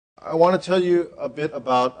I want to tell you a bit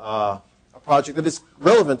about a project that is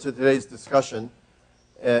relevant to today's discussion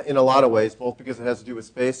in a lot of ways, both because it has to do with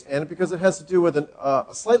space and because it has to do with a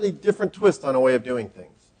slightly different twist on a way of doing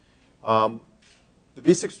things. The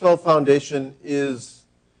B612 Foundation is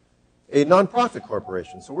a nonprofit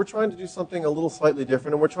corporation, so we're trying to do something a little slightly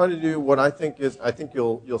different, and we're trying to do what I think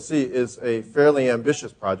you'll see is a fairly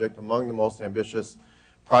ambitious project, among the most ambitious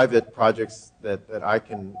private projects that I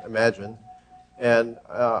can imagine. And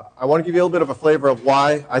I want to give you a little bit of a flavor of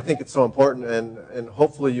why I think it's so important, and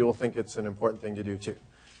hopefully you will think it's an important thing to do too,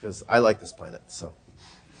 because I like this planet. So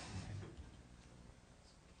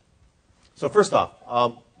first off,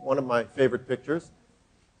 one of my favorite pictures.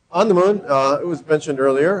 On the moon, it was mentioned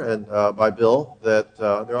earlier and by Bill that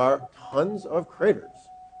there are tons of craters.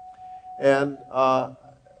 And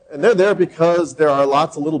they're there because there are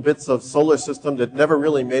lots of little bits of solar system that never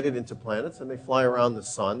really made it into planets, and they fly around the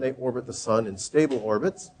sun. They orbit the sun in stable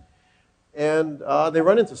orbits, and they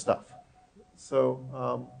run into stuff.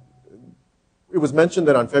 So it was mentioned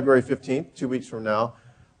that on February 15th, 2 weeks from now,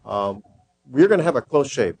 we're going to have a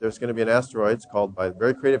close shave. There's going to be an asteroid. It's called by a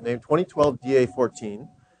very creative name, 2012 DA14.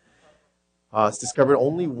 It's discovered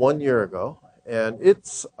only 1 year ago, and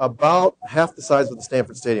it's about half the size of the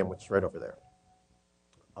Stanford Stadium, which is right over there.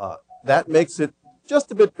 That makes it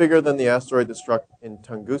just a bit bigger than the asteroid that struck in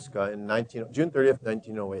Tunguska in June 30th,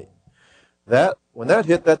 1908. When that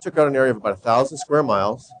hit, that took out an area of about 1,000 square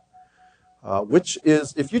miles, which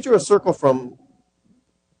is, if you drew a circle from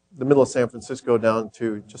the middle of San Francisco down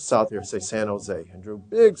to just south here, say San Jose, and drew a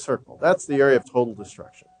big circle, that's the area of total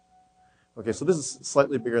destruction. Okay, so this is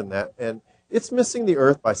slightly bigger than that, and it's missing the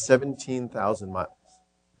Earth by 17,000 miles.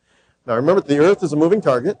 Now remember, the Earth is a moving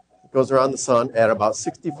target. It goes around the sun at about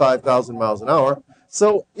 65,000 miles an hour,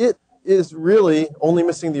 so it is really only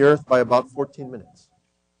missing the Earth by about 14 minutes.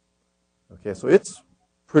 Okay, so it's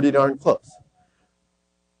pretty darn close.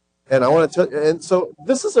 And I want to tell you, and so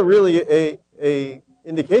this is really a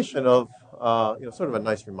indication of, sort of a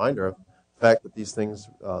nice reminder of the fact that these things,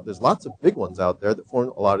 there's lots of big ones out there that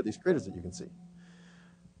form a lot of these craters that you can see.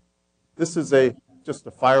 This is just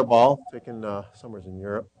a fireball taken somewhere in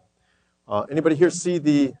Europe. Anybody here see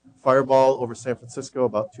the fireball over San Francisco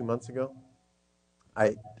about 2 months ago?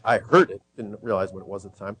 I heard it, didn't realize what it was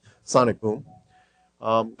at the time. Sonic boom.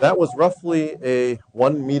 That was roughly a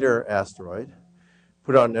 1 meter asteroid.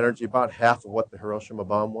 Put out an energy about half of what the Hiroshima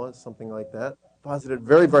bomb was, something like that. Deposited at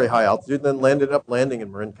very, very high altitude, then landing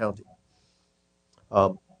in Marin County.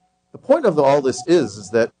 The point of all this is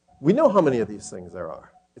that we know how many of these things there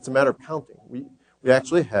are. It's a matter of counting. We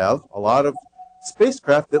actually have a lot of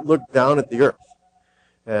spacecraft that look down at the Earth.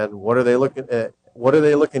 And what are they looking at? What are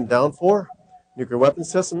they looking down for? Nuclear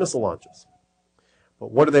weapons tests and missile launches.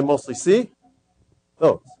 But what do they mostly see?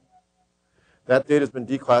 Those. That data has been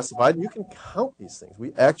declassified, and you can count these things.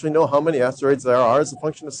 We actually know how many asteroids there are as a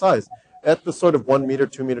function of size. At the sort of 1 meter,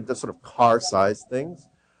 2 meter, the sort of car-sized things,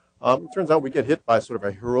 it turns out we get hit by sort of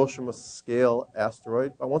a Hiroshima-scale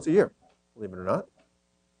asteroid about once a year, believe it or not.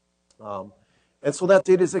 And so that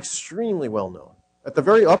data is extremely well known. At the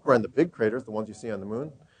very upper end, the big craters, the ones you see on the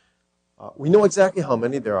moon, we know exactly how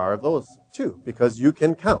many there are of those too, because you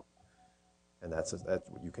can count. And that's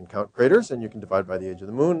you can count craters, and you can divide by the age of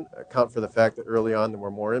the moon, account for the fact that early on there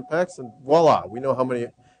were more impacts, and voila, we know how many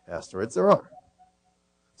asteroids there are.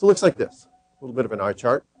 So it looks like this, a little bit of an eye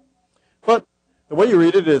chart. But the way you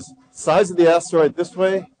read it is size of the asteroid this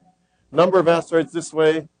way, number of asteroids this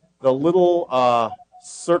way, the little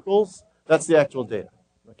circles, that's the actual data.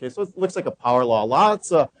 Okay, so it looks like a power law.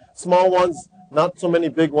 Lots of small ones, not so many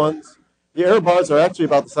big ones. The error bars are actually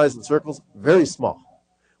about the size of the circles, very small.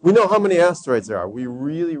 We know how many asteroids there are. We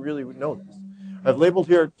really, really know this. I've labeled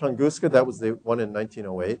here Tunguska. That was the one in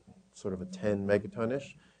 1908, sort of a 10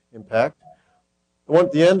 megaton-ish impact. The one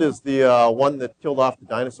at the end is the one that killed off the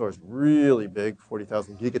dinosaurs, really big,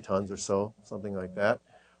 40,000 gigatons or so, something like that.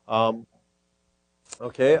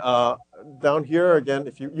 Okay, down here again,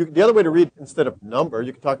 the other way to read instead of number,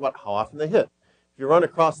 you can talk about how often they hit. If you run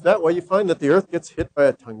across that way, you find that the Earth gets hit by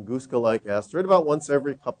a Tunguska-like asteroid about once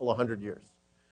every couple of 100 years.